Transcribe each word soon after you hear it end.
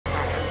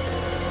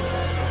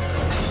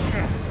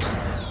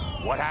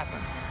What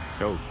happened?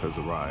 Help has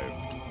arrived.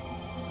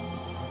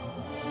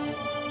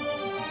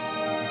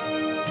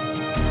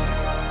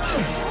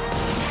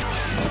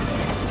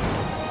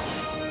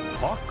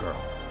 Hawk Girl?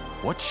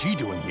 What's she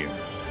doing here?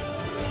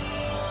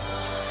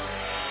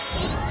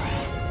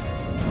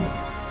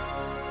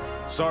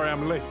 Sorry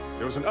I'm late.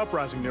 There was an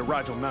uprising near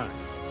Rigel 9.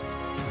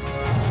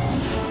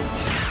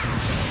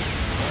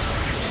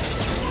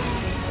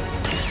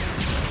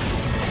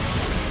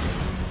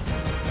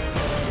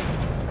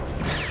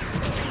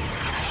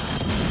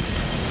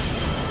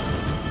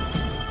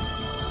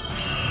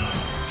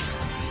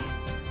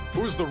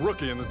 Who's the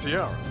rookie in the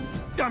tiara?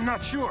 I'm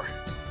not sure.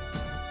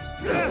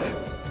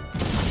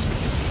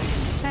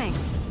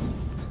 Thanks.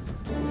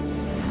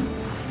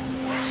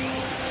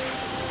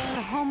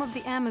 The home of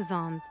the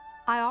Amazons.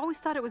 I always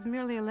thought it was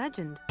merely a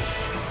legend.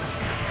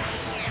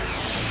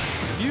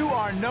 You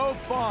are no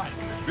fun.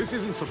 This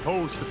isn't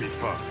supposed to be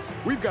fun.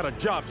 We've got a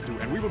job to do,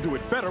 and we will do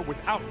it better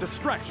without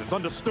distractions,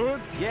 understood?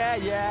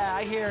 Yeah,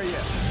 I hear you.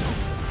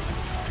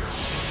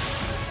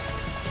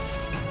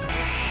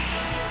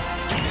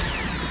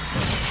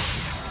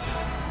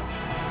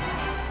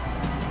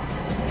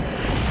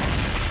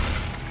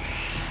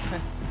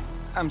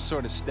 I'm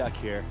sort of stuck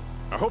here.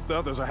 I hope the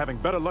others are having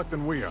better luck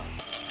than we are.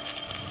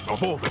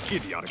 Of all the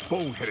idiotic,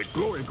 bone-headed,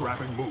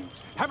 glory-grabbing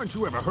moves, haven't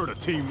you ever heard of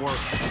teamwork?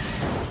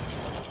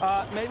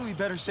 Maybe we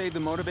better save the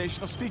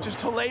motivational speeches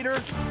till later?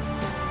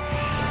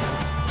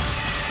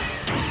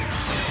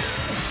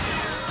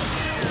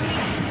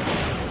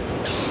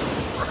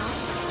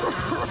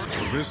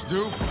 Will this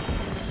do?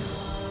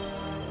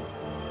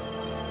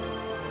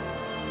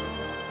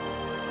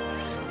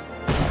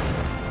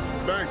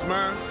 Thanks,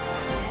 man.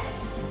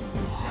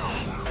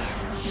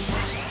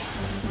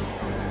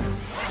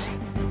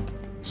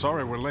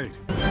 Sorry we're late.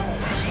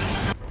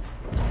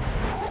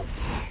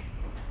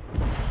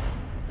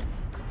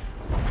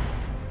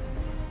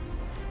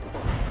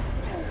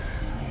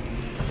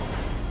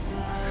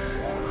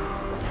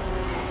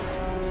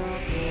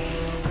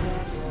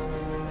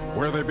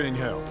 Where are they being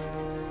held?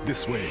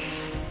 This way.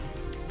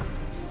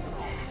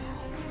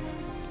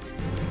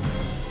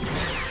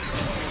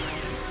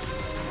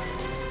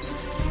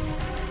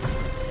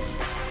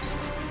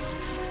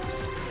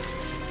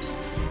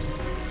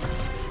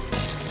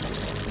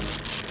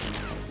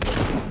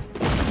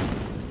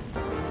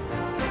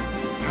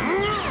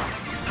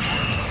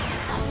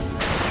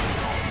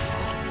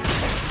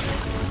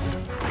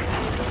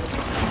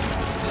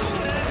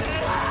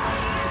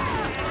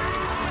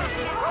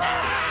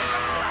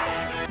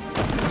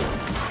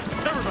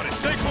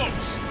 Stay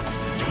close!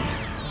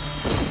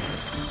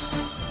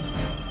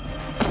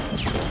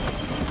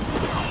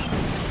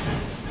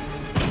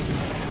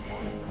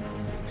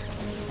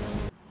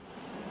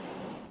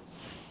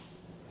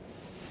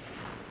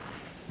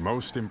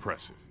 Most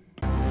impressive.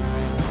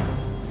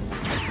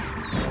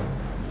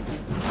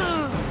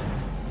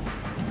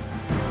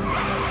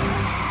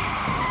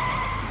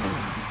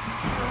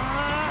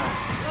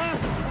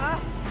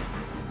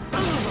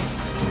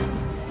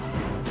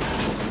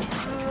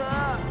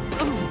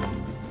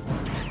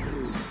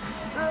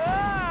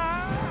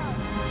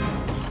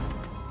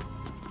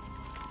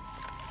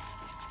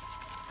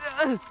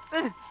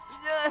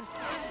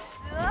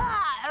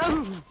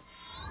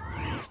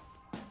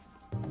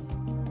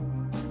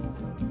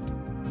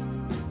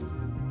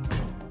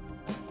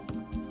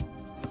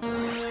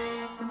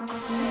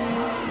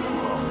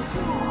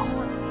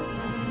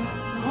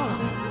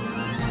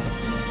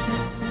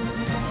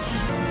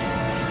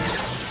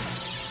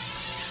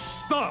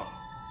 Stop!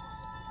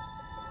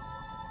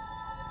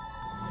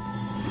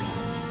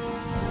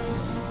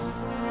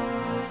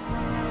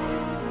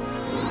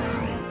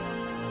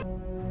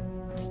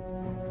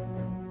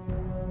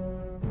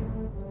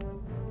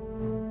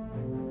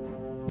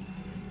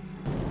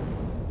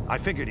 I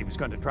figured he was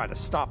going to try to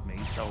stop me,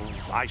 so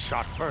I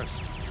shot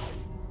first.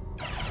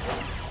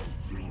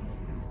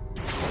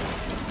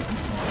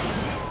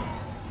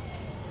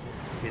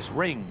 His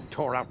ring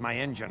tore out my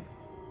engine.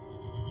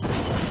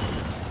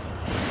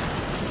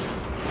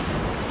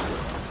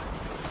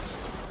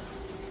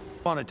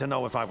 Wanted to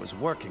know if I was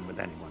working with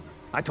anyone.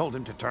 I told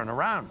him to turn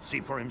around,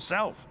 see for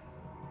himself.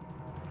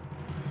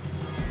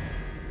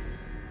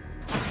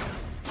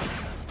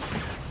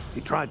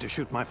 He tried to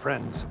shoot my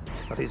friends,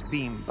 but his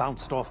beam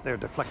bounced off their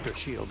deflector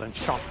shield and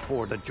shot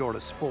toward a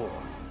Joris 4.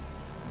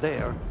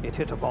 There, it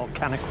hit a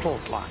volcanic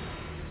fault line,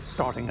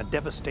 starting a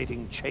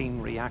devastating chain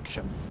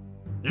reaction.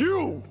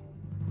 You!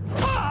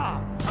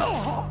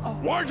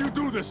 Why'd you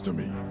do this to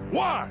me?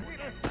 Why?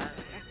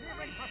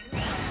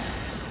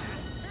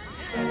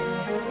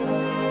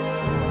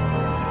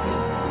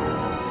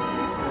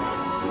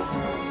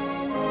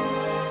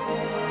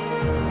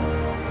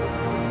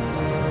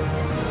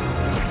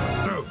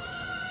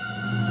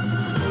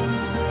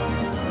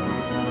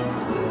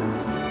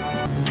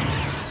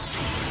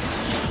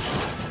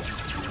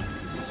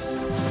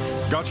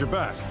 Got your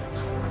back.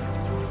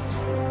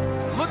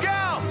 Look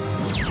out!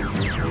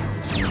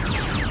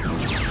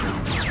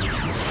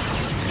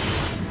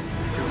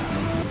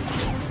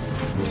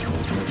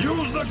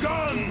 Use the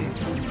guns!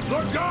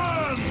 The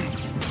guns!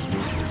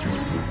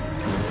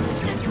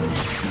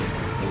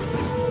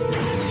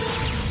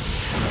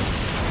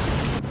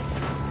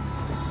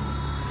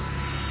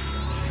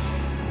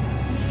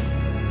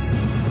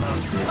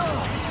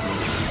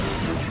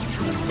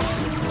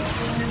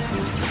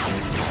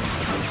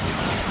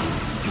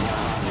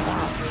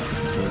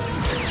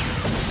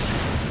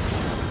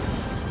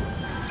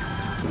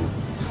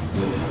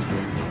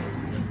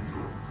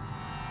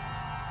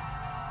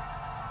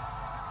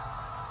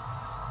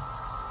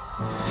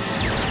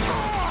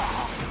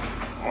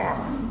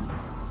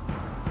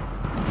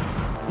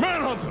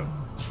 Manhunter,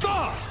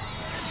 stop!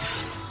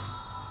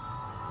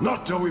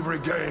 Not till we've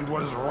regained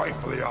what is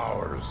rightfully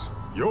ours.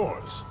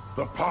 Yours?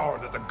 The power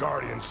that the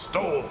Guardians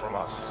stole from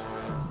us.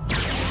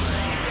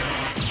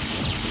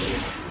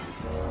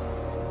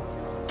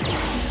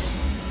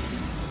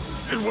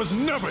 It was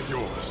never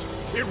yours.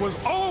 It was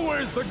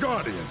always the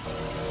Guardians.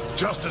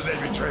 Just as they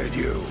betrayed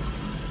you.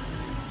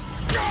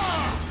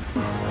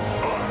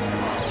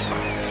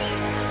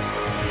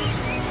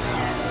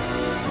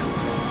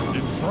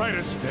 In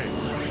brightest day,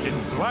 in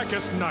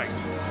blackest night,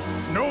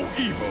 no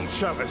evil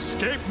shall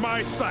escape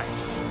my sight.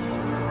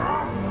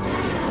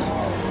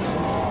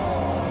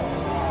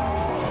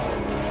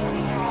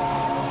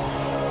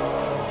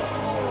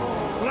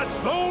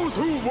 Let those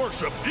who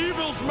worship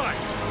evil's might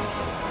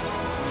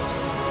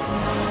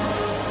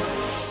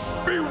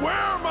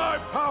beware my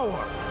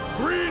power,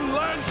 Green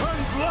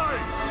Lantern's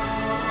light!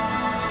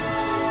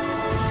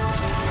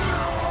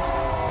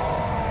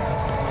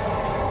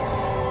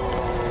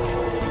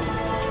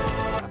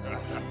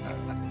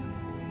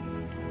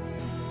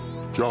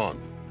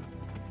 John,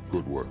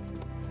 good work.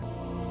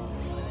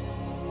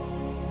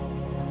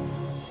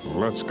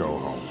 Let's go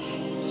home.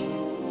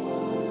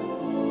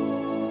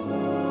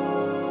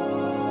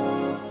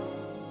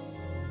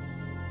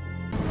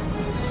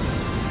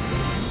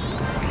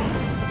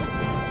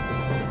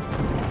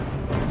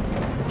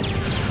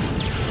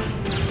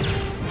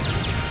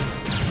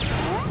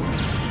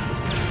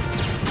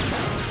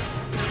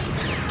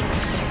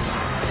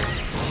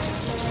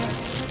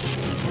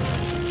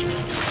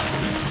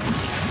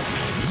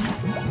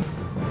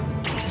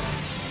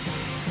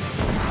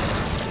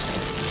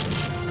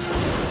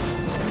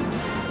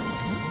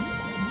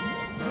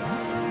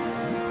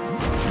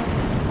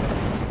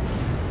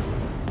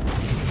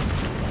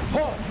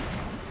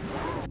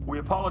 We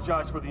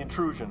apologize for the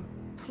intrusion.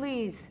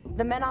 Please,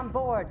 the men on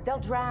board, they'll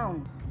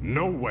drown.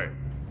 No way.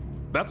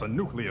 That's a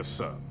nuclear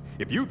sub.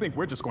 If you think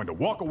we're just going to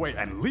walk away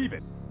and leave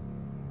it...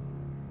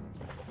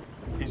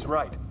 He's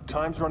right.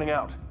 Time's running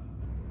out.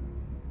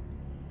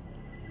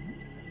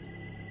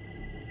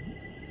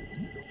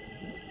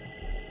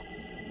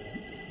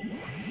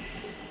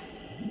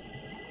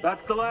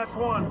 That's the last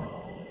one.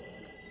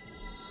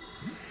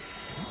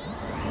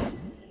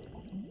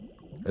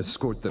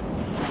 Escort them.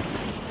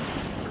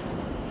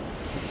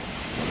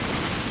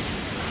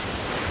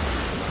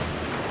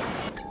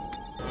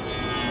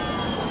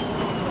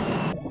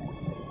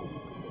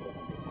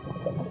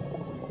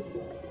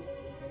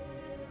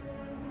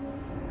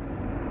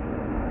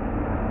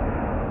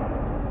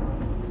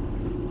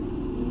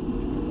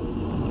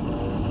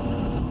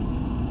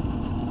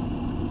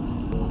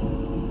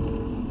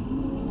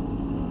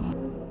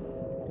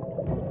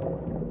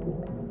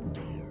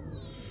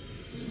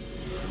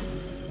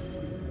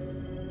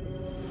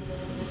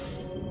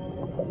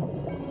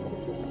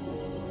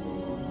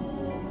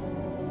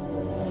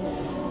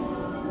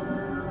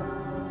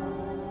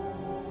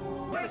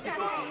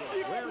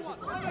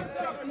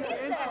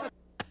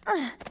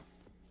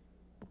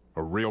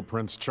 A real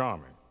Prince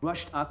Charming.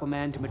 Rushed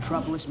Aquaman to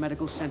Metropolis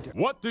Medical Center.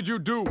 What did you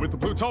do with the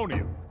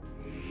plutonium?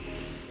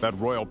 That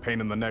royal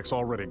pain in the neck's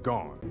already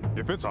gone.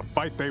 If it's a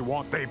fight they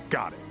want, they've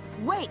got it.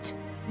 Wait!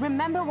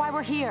 Remember why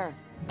we're here.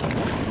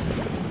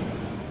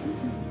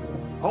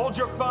 Hold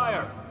your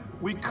fire.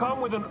 We come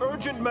with an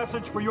urgent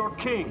message for your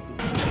king.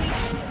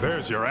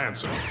 There's your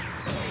answer.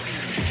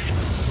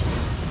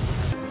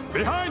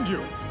 Behind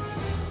you!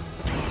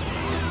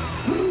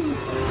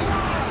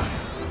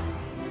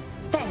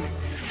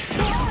 Thanks.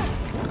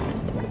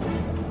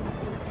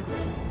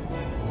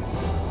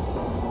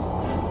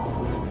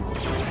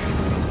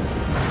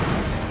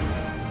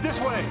 This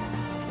way!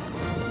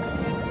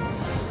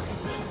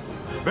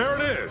 There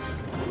it is!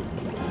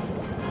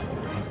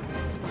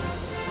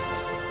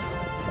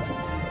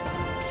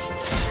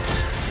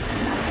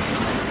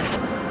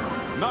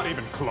 Not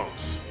even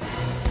close.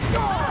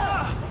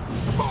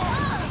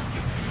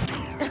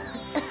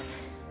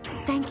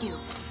 Thank you.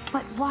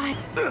 But why?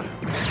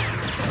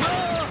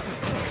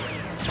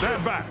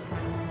 Stand back!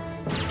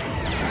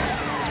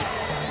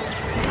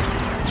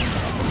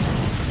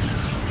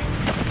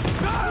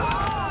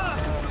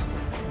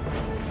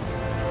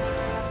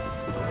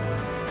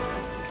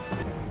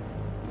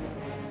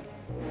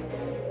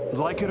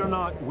 Like it or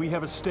not, we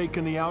have a stake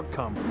in the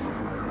outcome.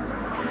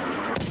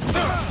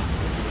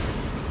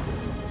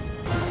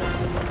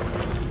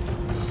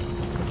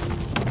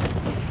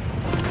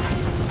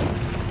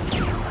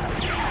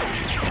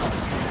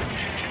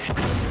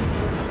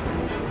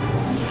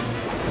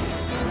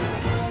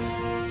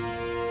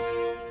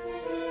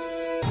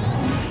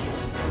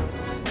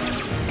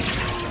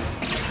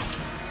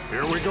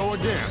 go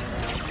again.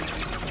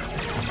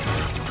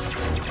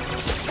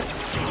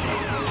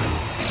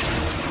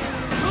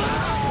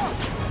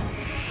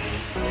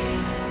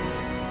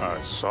 I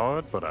saw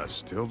it, but I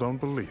still don't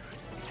believe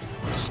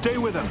it. Stay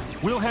with him.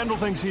 We'll handle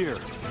things here.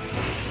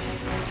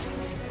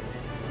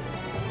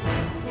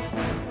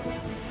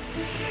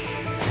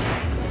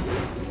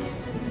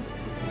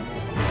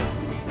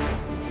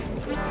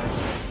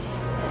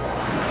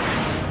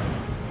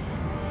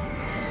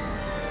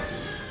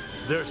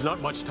 There's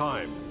not much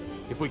time.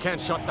 If we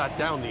can't shut that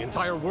down, the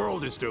entire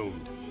world is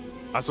doomed.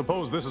 I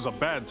suppose this is a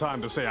bad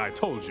time to say I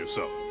told you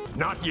so.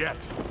 Not yet.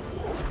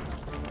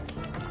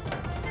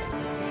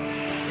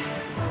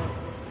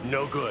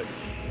 No good.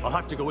 I'll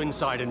have to go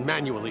inside and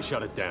manually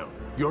shut it down.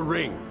 Your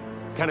ring.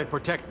 Can it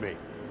protect me?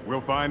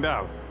 We'll find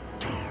out.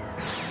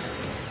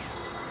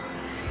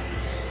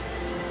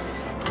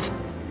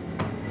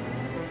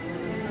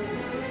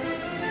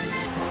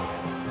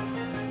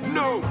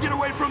 No! Get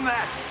away from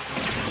that!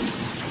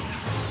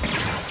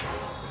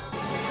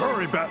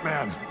 Hurry,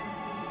 Batman!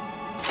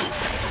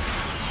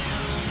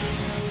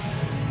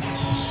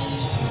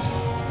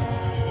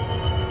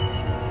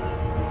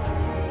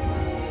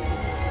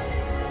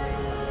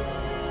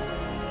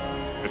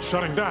 It's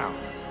shutting down.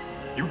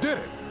 You did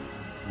it.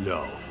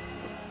 No.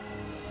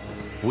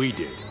 We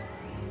did.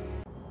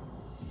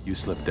 You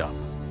slipped up.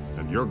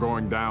 And you're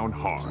going down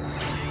hard.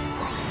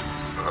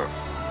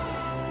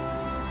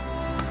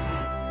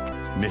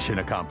 Mission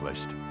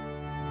accomplished.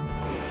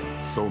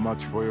 So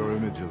much for your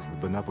image as the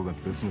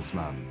benevolent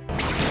businessman.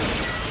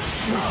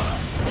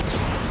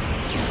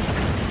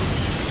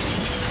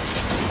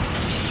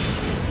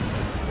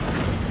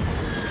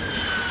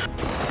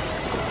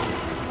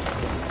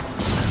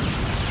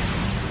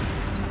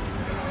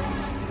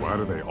 Why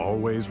do they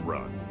always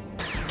run?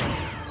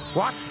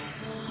 What?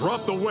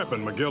 Drop the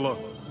weapon, McGilla.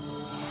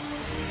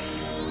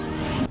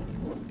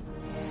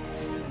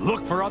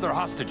 Look for other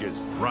hostages.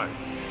 Right.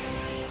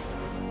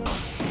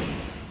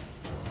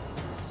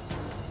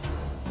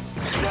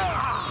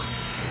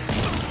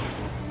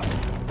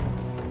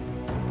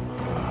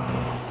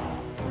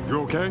 You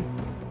okay?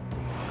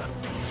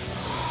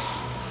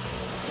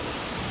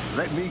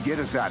 Let me get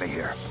us out of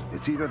here.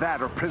 It's either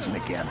that or prison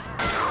again.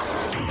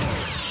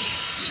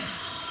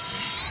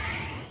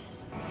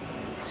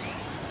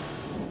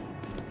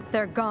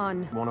 They're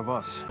gone. One of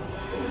us.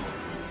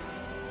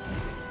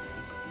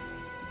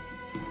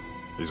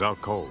 He's out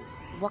cold.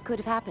 What could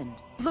have happened?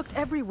 Looked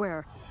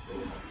everywhere.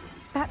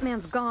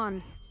 Batman's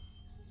gone.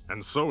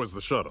 And so is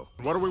the shuttle.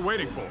 What are we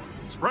waiting for?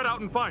 Spread out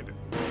and find it.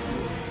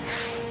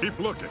 Keep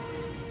looking.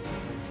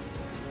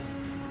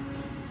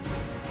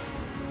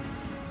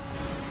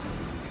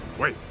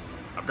 Wait,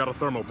 I've got a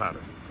thermal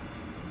pattern.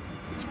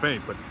 It's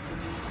faint, but...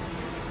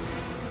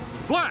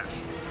 Flash!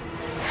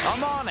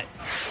 I'm on it!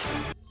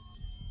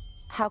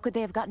 How could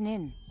they have gotten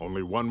in?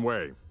 Only one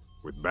way,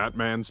 with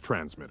Batman's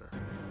transmitter.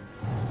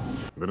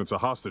 Then it's a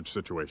hostage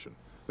situation.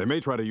 They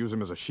may try to use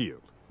him as a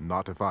shield.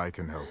 Not if I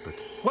can help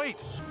it. Wait!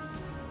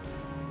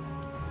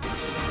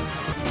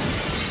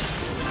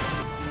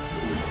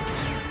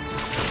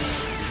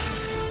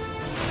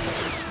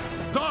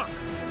 Duck!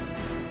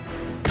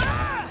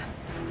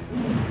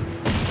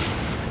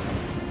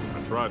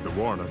 I tried to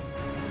warn her.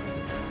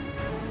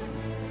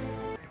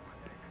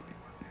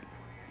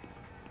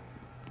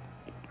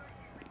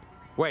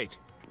 Wait.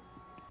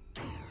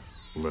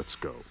 Let's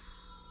go.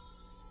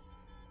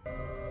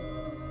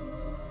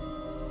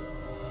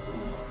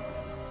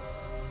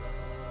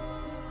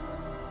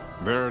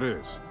 There it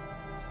is.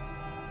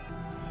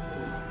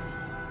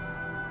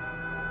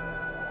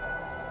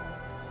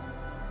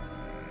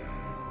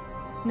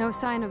 No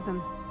sign of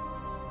them.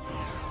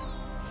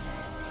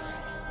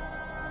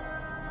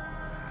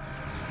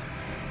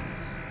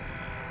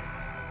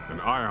 An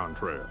ion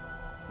trail.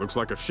 Looks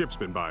like a ship's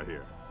been by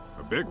here.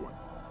 A big one.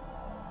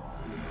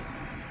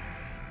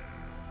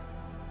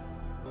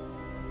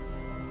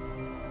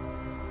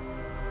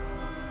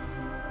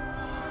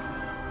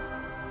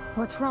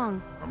 What's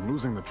wrong? I'm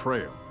losing the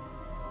trail.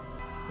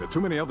 There are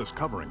too many others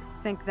covering it.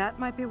 Think that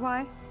might be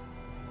why?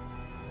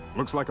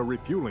 Looks like a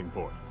refueling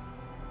port.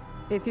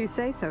 If you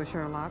say so,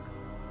 Sherlock.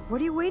 What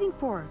are you waiting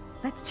for?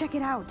 Let's check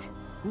it out.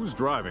 Who's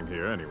driving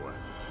here anyway?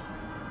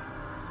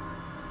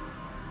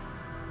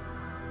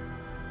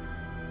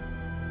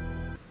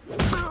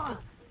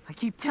 I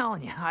keep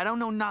telling you, I don't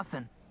know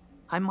nothing.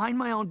 I mind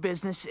my own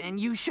business, and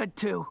you should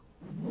too.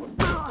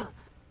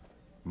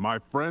 My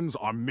friends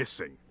are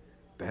missing.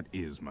 That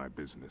is my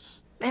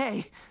business.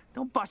 Hey,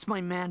 don't bust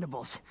my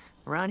mandibles.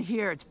 Around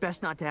here, it's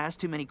best not to ask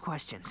too many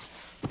questions.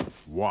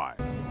 Why?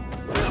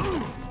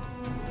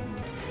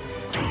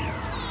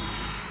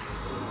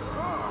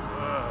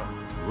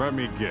 Let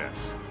me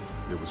guess.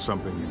 It was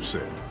something you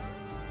said.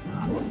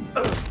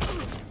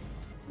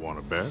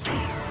 Wanna bet?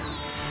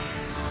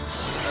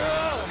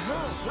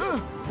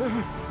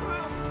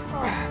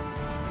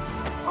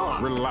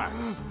 Relax.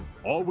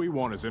 All we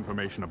want is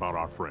information about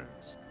our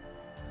friends.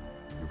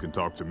 You can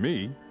talk to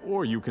me,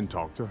 or you can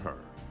talk to her.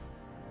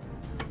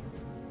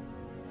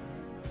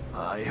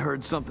 I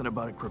heard something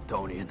about a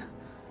Kryptonian.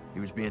 He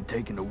was being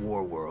taken to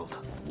War World.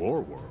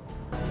 War World?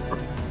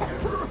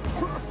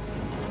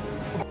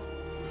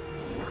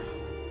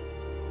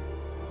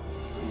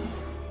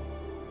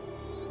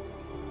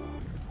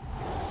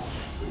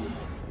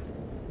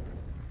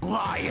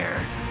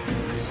 Liar!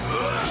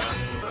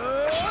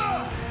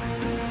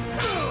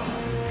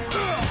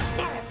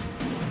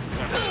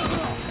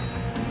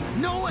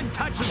 No one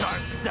touches our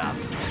stuff!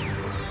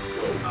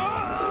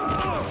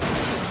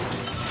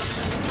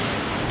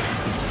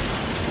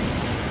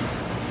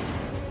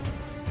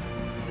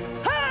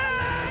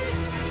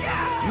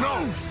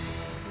 No!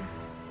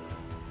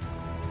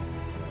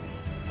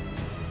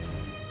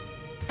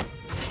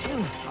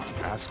 I'm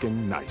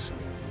asking nicely.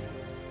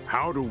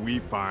 How do we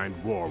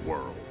find War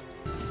World?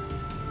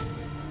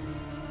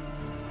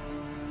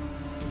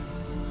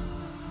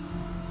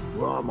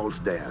 We're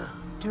almost there.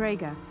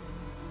 Draga,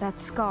 that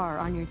scar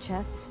on your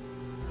chest?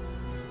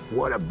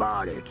 What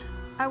about it?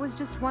 I was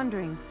just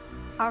wondering.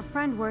 Our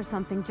friend wore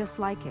something just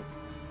like it.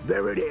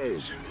 There it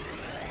is.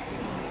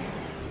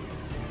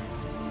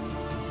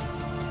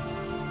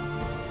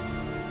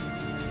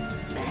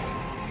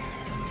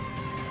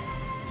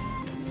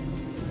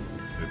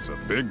 It's a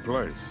big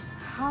place.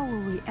 How will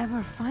we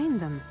ever find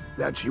them?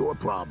 That's your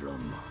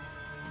problem.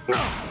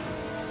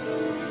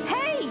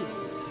 Hey!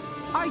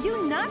 Are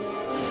you nuts?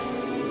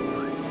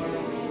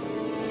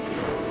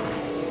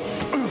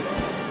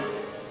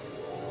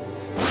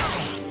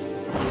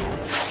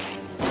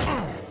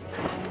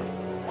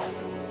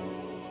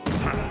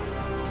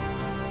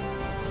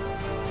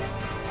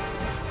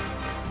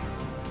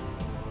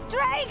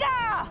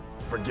 Draga!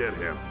 Forget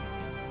him.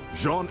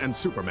 Jean and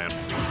Superman.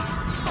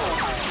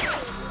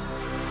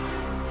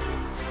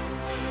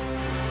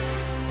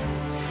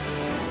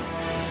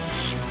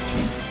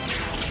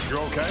 You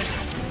okay?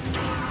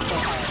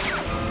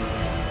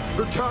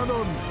 The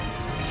cannon!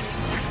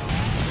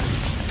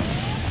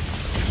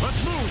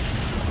 Let's move!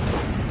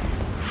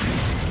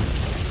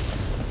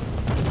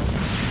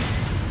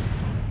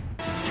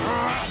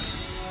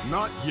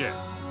 Not yet.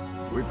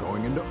 We're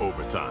going into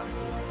overtime.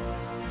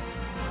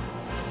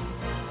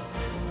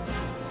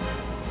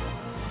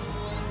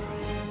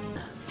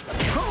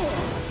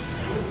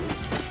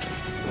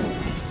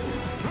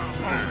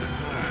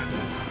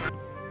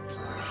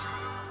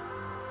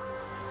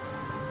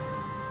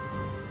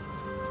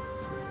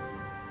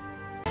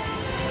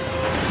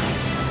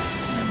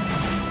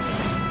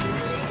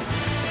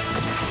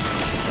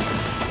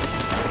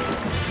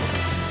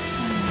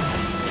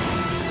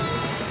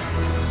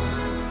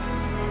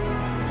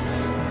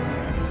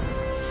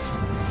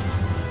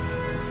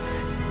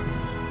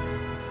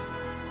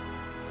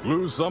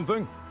 Lose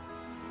something?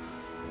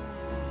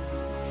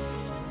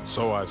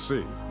 So I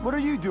see. What are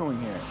you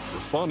doing here?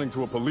 Responding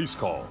to a police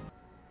call.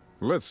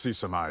 Let's see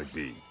some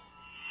ID.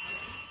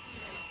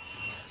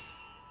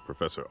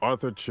 Professor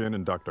Arthur Chin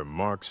and Dr.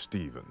 Mark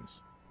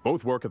Stevens.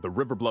 Both work at the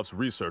River Bluffs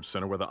Research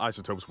Center where the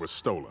isotopes were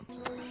stolen.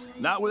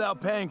 Not without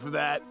paying for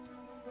that.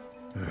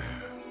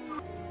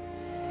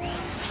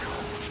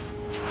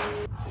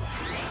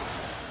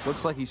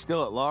 Looks like he's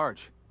still at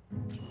large.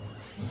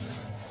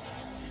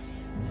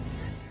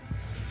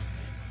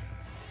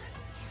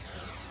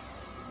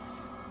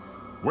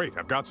 Wait,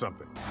 I've got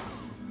something.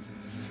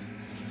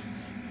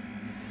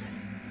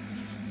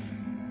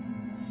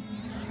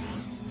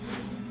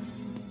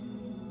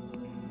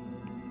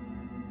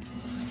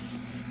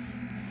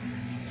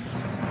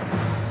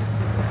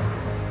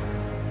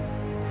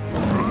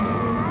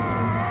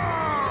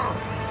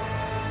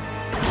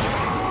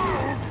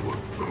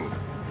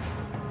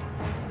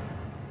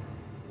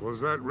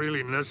 Was that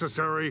really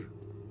necessary?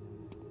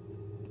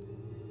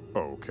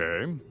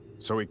 Okay,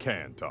 so he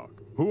can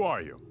talk. Who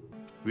are you?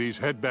 These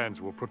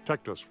headbands will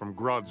protect us from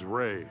Grodd's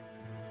ray.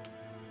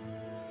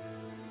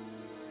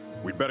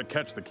 We'd better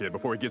catch the kid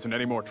before he gets in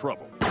any more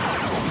trouble.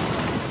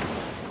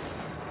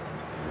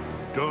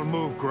 Don't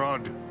move,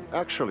 Grodd.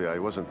 Actually, I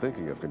wasn't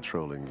thinking of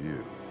controlling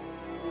you.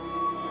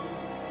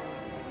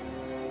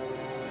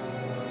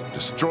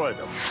 Destroy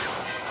them.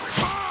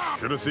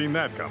 Should have seen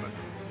that coming.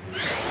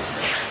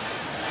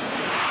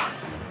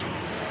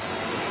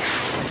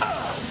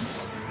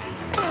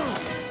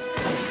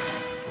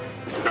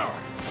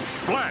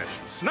 Flash,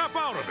 snap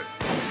out of it!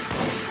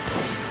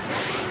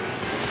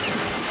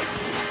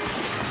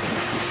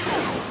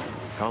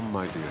 Come,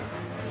 my dear.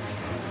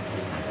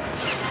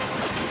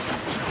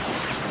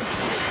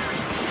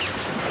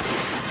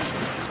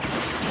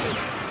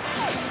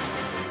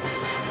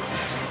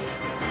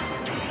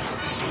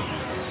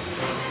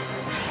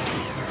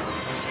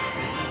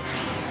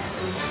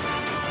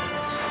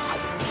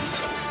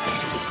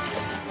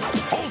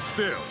 Hold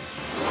still!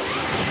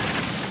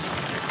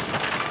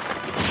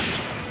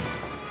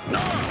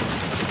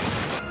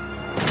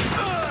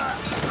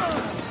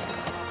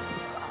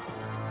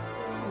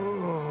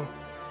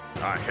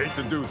 I hate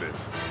to do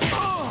this.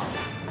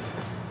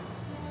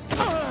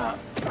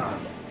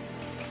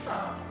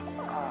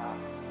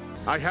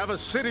 I have a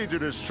city to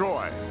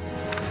destroy.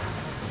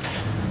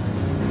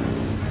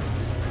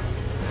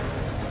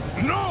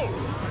 No!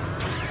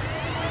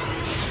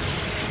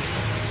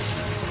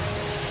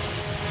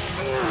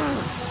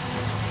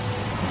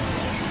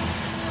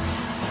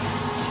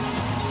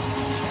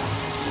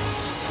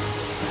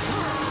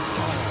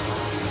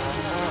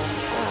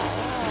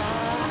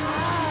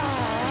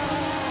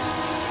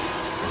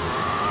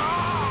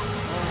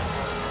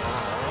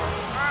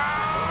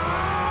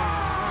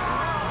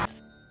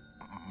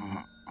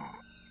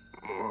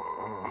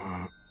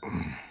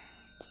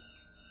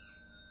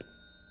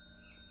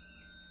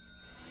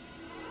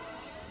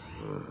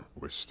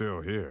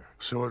 still here.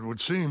 So it would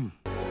seem.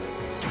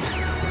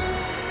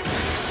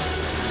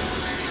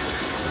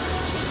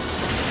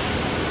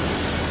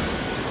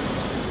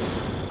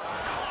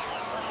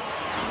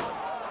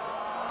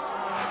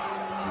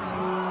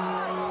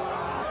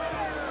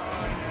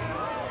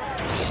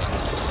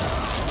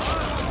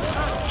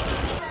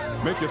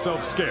 Make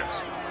yourselves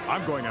scarce.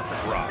 I'm going after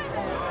Grodd.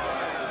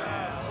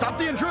 Stop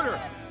the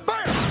intruder!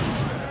 Fire!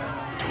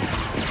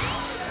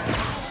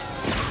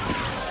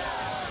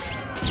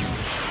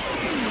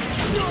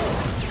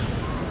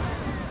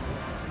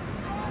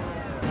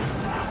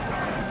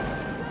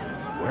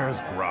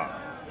 Where's Grodd?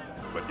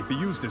 But if he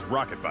used his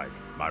rocket bike,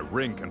 my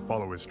ring can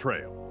follow his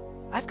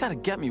trail. I've got to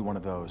get me one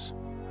of those.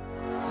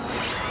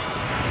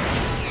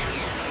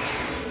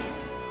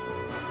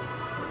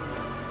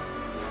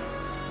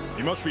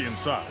 He must be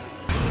inside.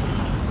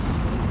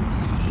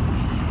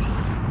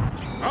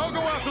 I'll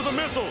go after the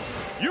missiles!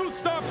 You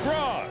stop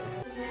Grodd!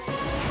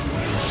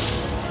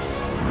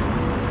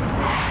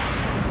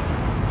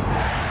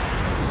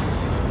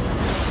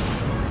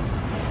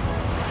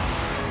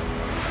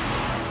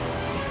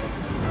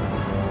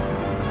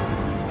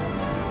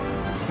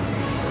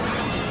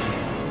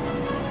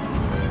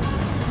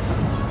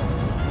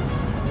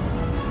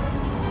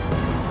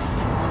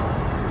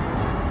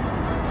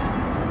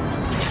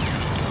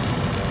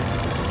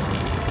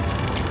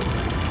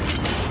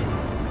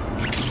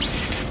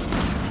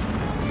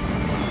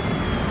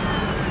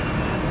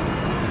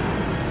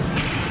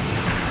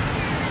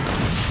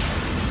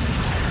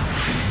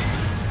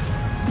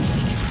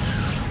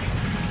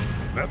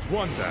 That's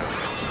one down.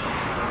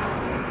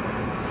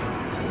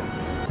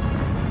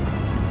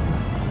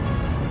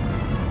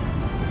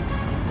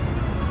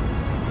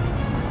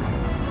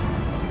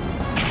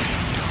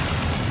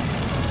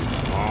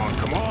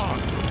 Come on.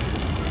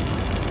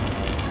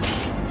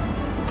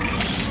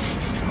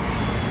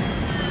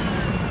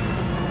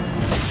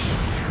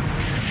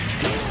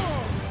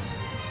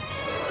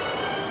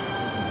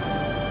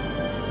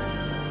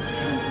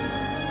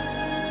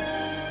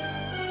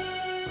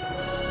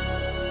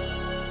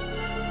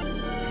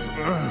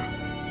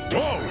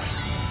 Whoa!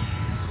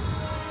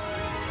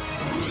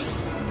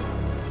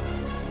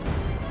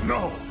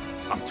 No,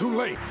 I'm too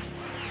late.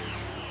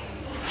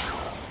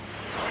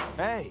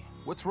 Hey,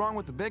 what's wrong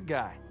with the big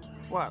guy?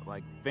 What,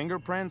 like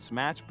fingerprints,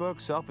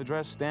 matchbooks,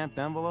 self-addressed stamped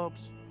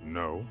envelopes?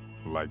 No,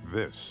 like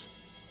this.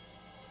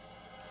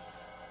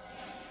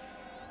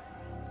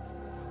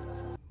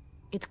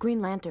 It's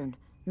Green Lantern.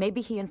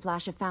 Maybe he and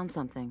Flash have found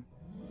something.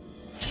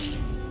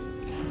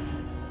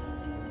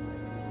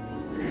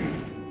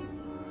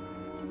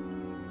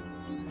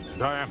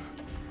 Diane,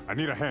 I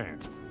need a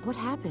hand. What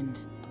happened?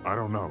 I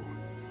don't know.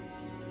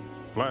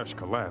 Flash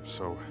collapsed,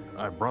 so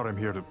I brought him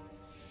here to...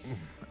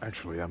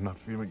 Actually, I'm not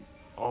feeling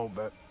all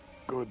that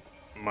good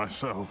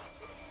myself.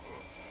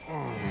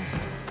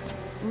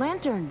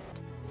 Lantern!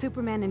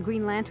 Superman and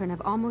Green Lantern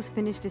have almost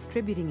finished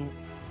distributing it.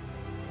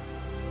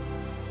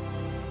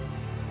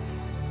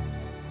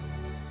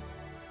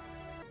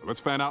 Let's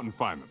fan out and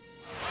find them.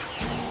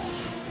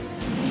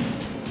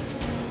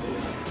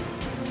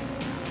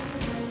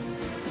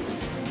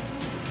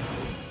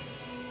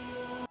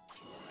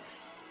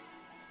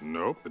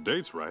 Nope, the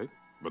date's right.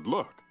 But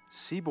look.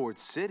 Seaboard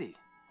City?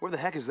 Where the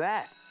heck is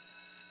that?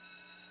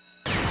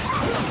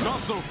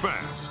 Not so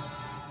fast.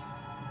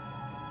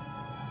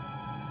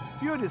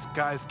 Your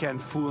disguise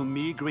can't fool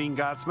me, Green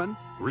Guardsman.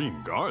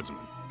 Green Guardsman?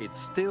 It's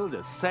still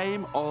the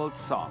same old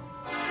song.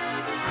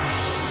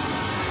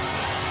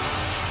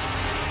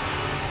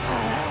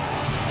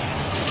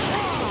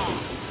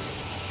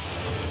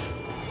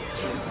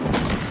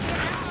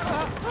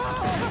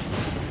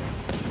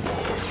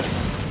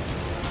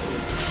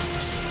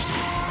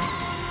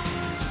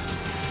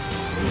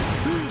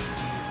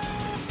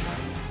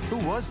 Who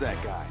was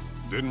that guy?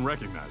 Didn't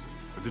recognize him.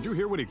 But did you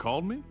hear what he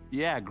called me?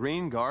 Yeah,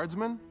 Green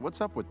Guardsman?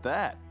 What's up with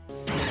that?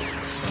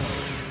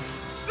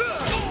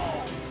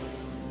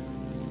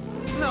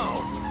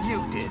 No,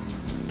 you did.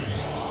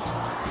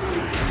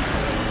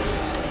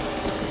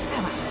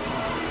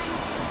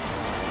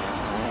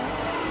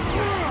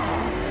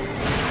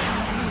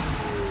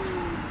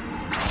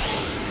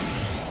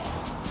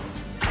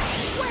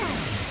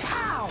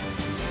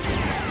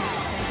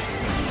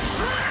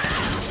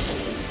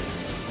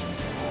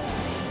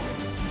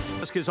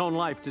 Risk his own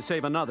life to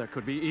save another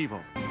could be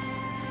evil.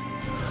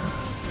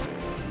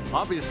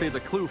 Obviously, the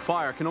clue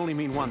fire can only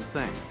mean one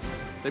thing.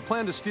 They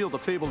plan to steal the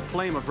fabled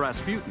flame of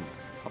Rasputin,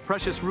 a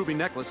precious ruby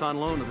necklace on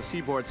loan to the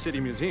Seaboard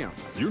City Museum.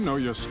 You know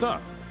your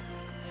stuff.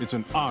 It's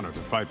an honor to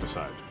fight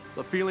beside you.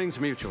 The feeling's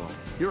mutual.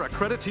 You're a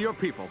credit to your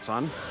people,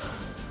 son.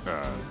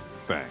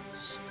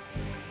 Thanks.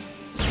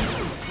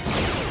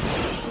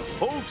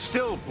 Hold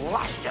still,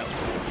 blaster!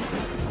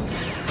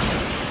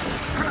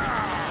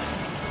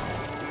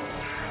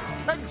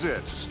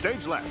 Exit,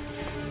 stage left.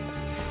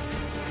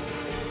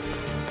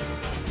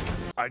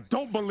 I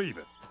don't believe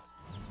it.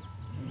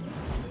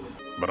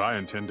 But I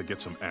intend to get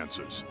some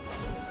answers.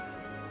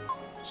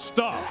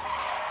 Stop!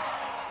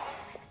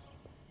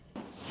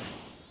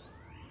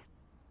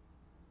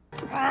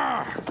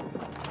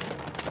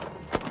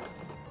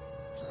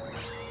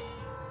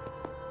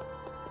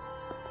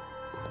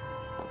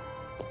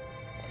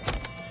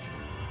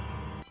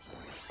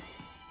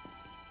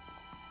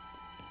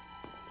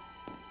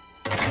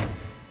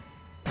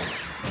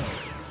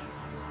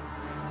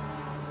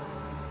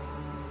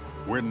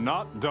 We're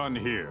not done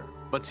here.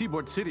 But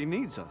Seaboard City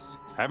needs us.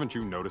 Haven't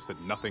you noticed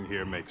that nothing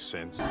here makes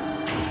sense?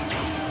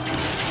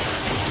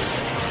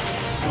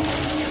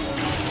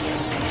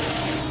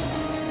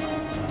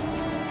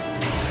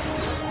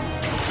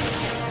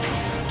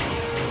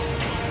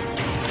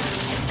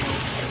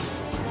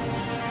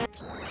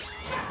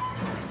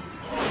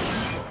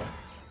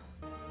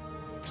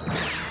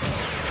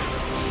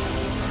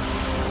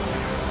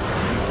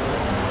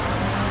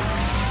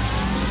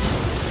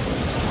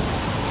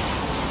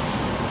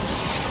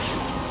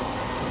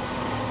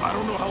 I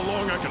don't know how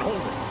long I can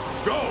hold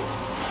it. Go!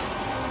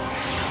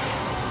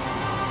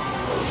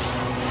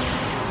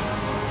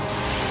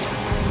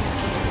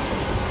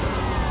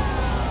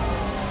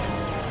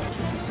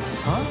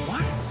 Huh?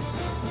 What?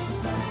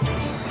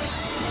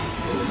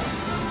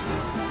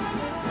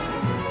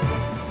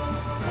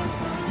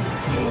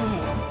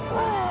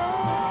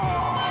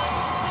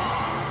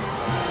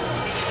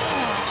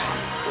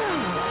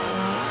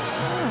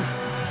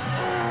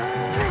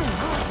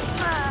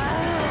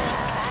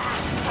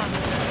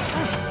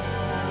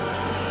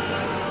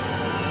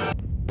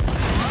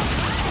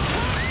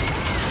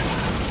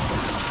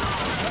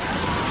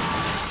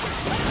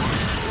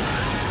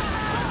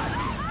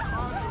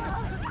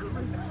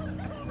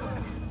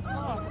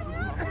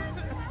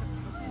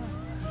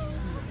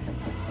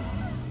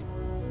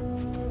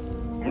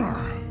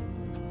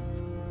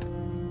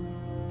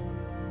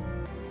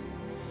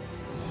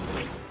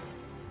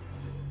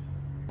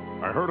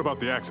 I heard about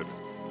the accident.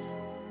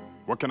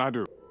 What can I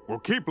do? We'll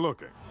keep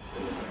looking.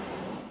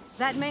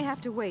 That may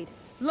have to wait.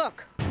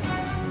 Look!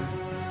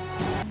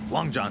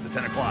 Long John's at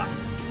 10 o'clock.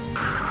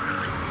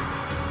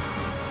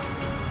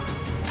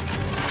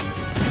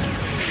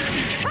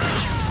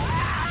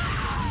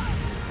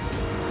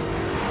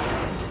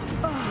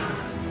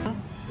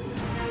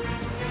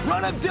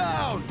 Run him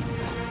down!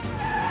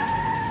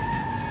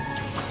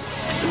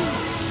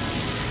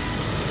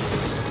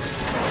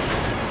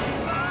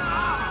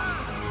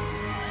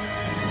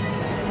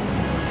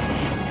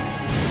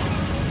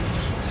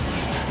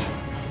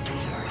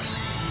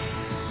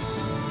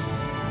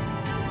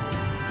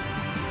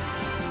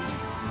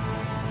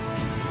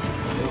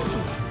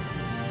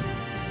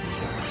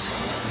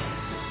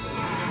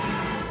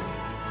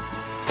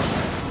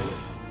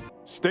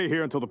 Stay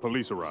here until the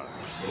police arrive.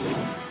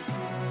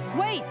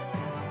 Wait!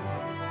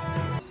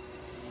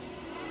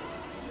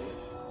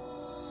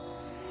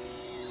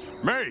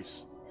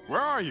 Mace, where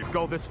are you?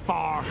 Go this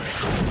far.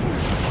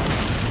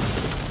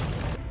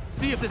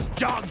 See if this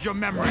jogs your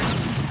memory.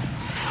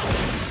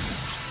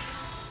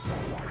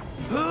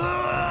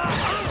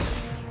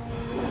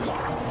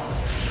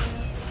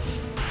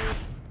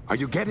 Are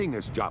you getting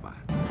this, Java?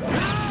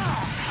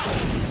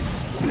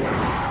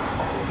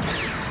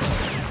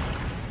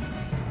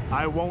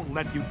 I won't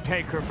let you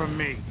take her from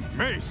me.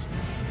 Mace,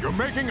 you're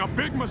making a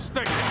big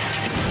mistake.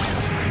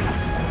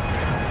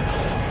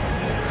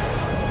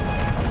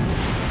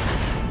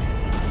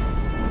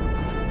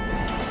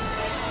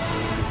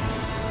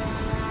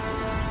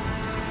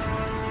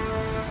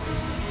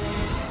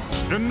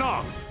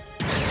 Enough!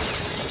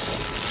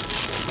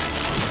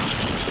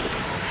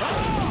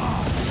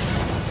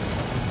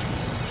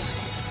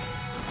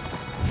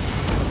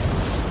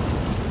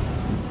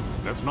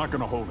 That's not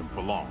gonna hold him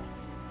for long.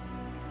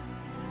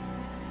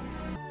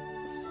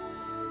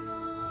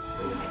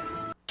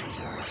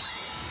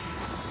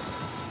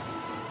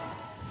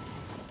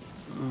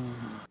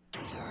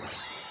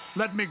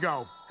 Let me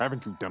go.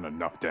 Haven't you done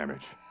enough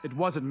damage? It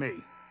wasn't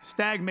me.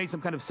 Stag made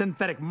some kind of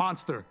synthetic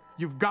monster.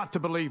 You've got to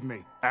believe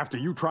me. After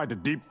you tried to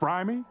deep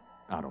fry me?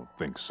 I don't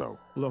think so.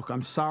 Look,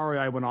 I'm sorry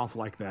I went off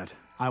like that.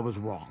 I was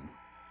wrong.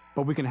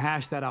 But we can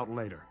hash that out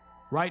later.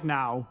 Right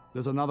now,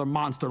 there's another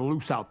monster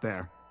loose out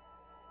there.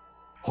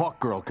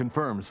 Hawkgirl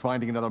confirms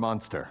finding another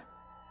monster.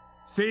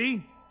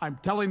 See? I'm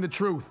telling the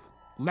truth.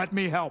 Let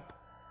me help.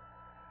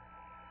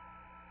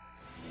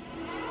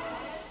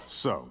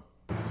 So,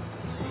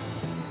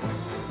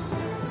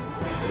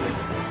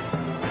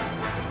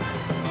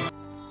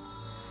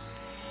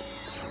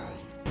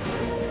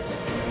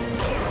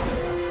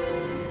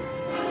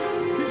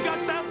 He's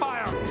got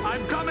Sapphire!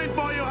 I'm coming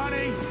for you,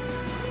 honey!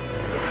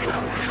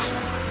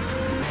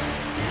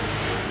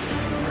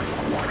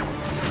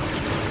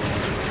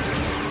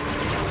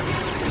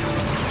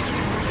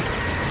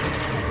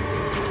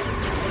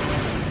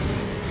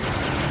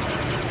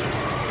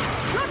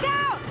 Look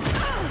out!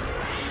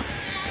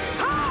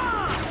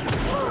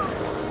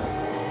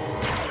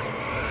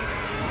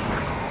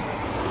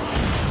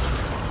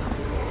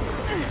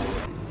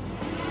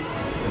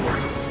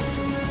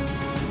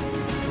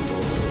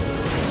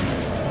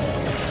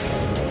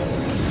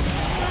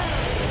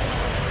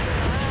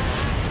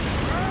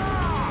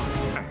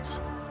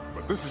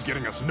 this is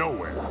getting us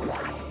nowhere.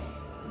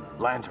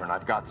 Lantern,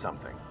 I've got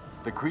something.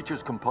 The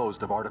creature's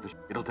composed of artificial...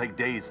 It'll take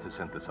days to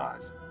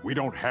synthesize. We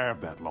don't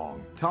have that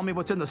long. Tell me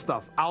what's in the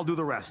stuff. I'll do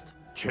the rest.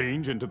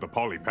 Change into the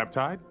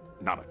polypeptide?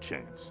 Not a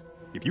chance.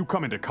 If you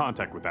come into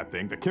contact with that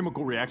thing, the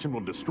chemical reaction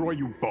will destroy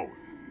you both.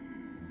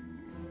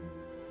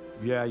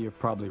 Yeah, you're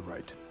probably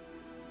right.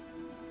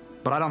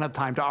 But I don't have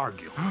time to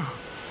argue.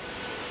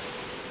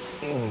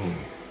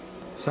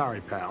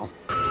 Sorry, pal.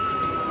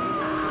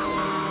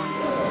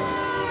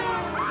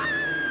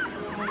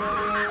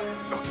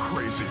 A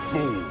crazy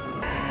fool.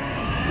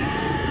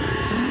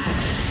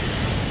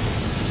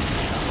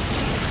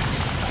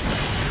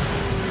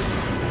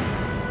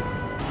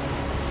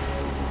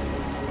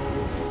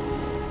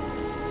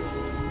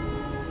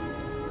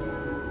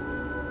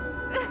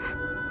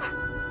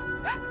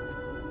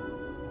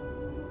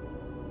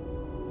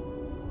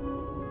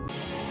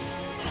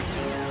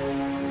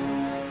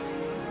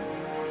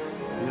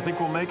 You think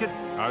we'll make it?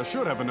 I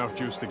should have enough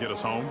juice to get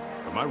us home,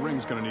 but my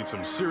ring's gonna need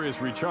some serious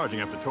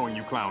recharging after towing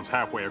you clowns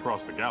halfway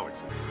across the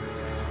galaxy.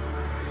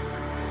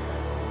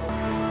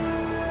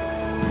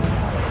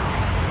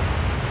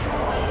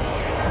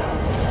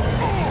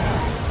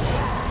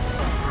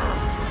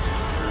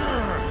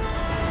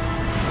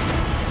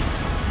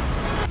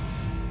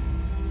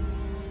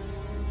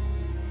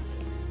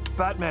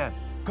 Batman,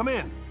 come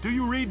in. Do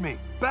you read me?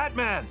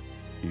 Batman!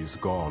 He's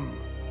gone.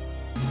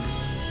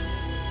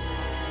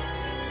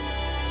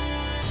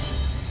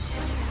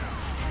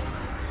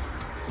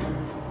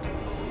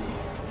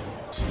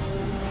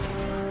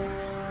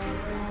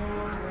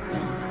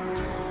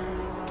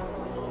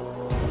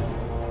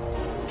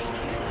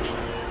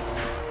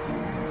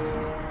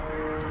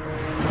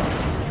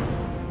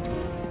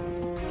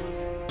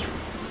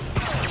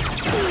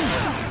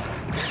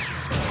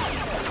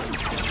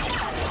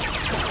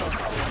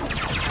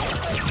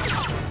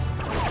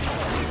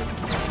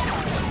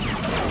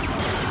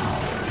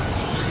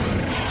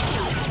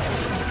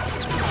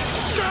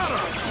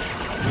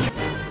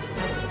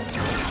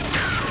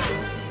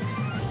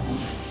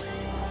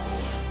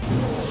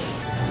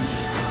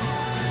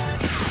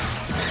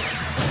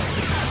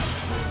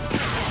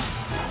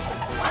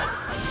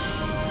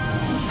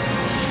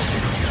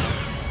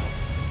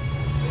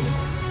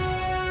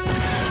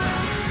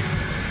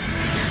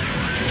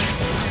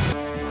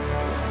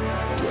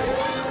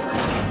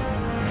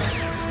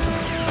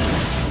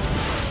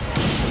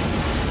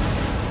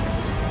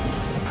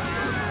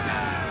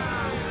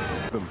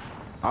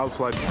 I'll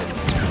fly.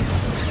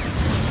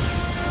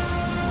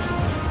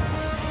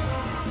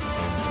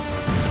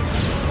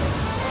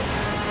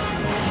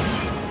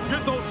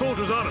 Get those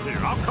soldiers out of here.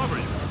 I'll cover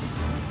you.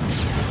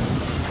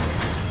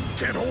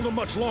 Can't hold them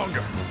much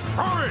longer.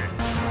 Hurry!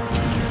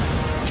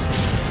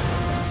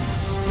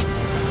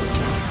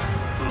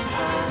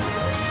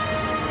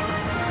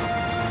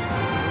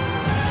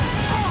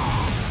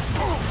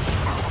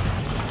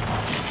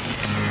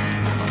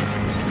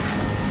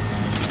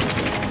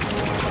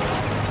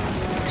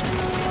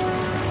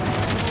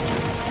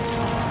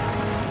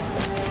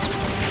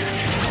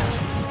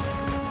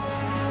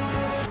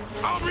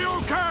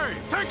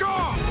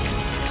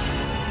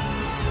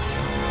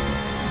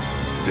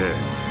 Dead.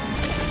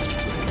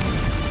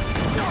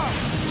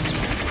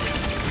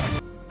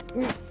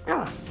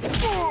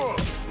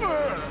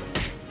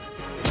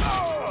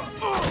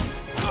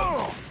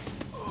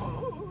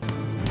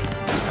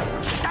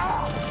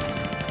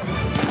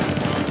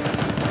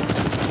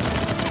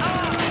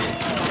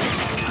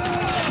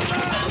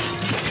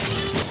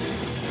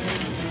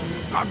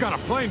 I've got a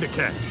plane to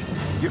catch.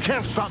 You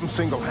can't stop him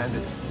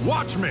single-handed.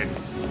 Watch me.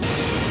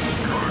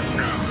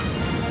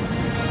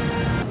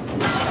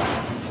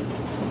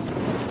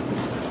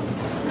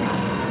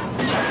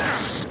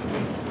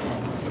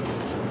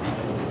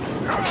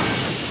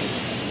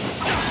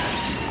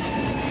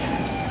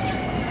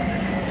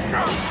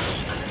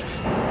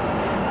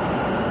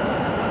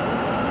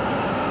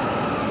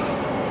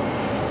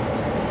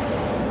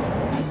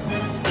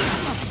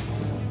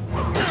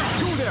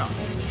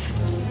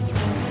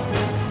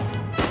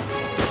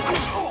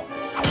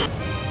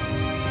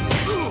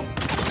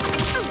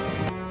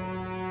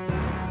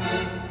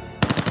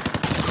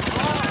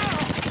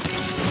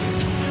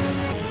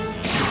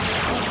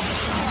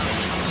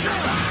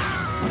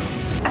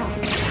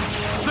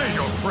 Say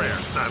your prayer,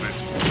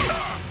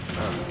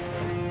 Savage.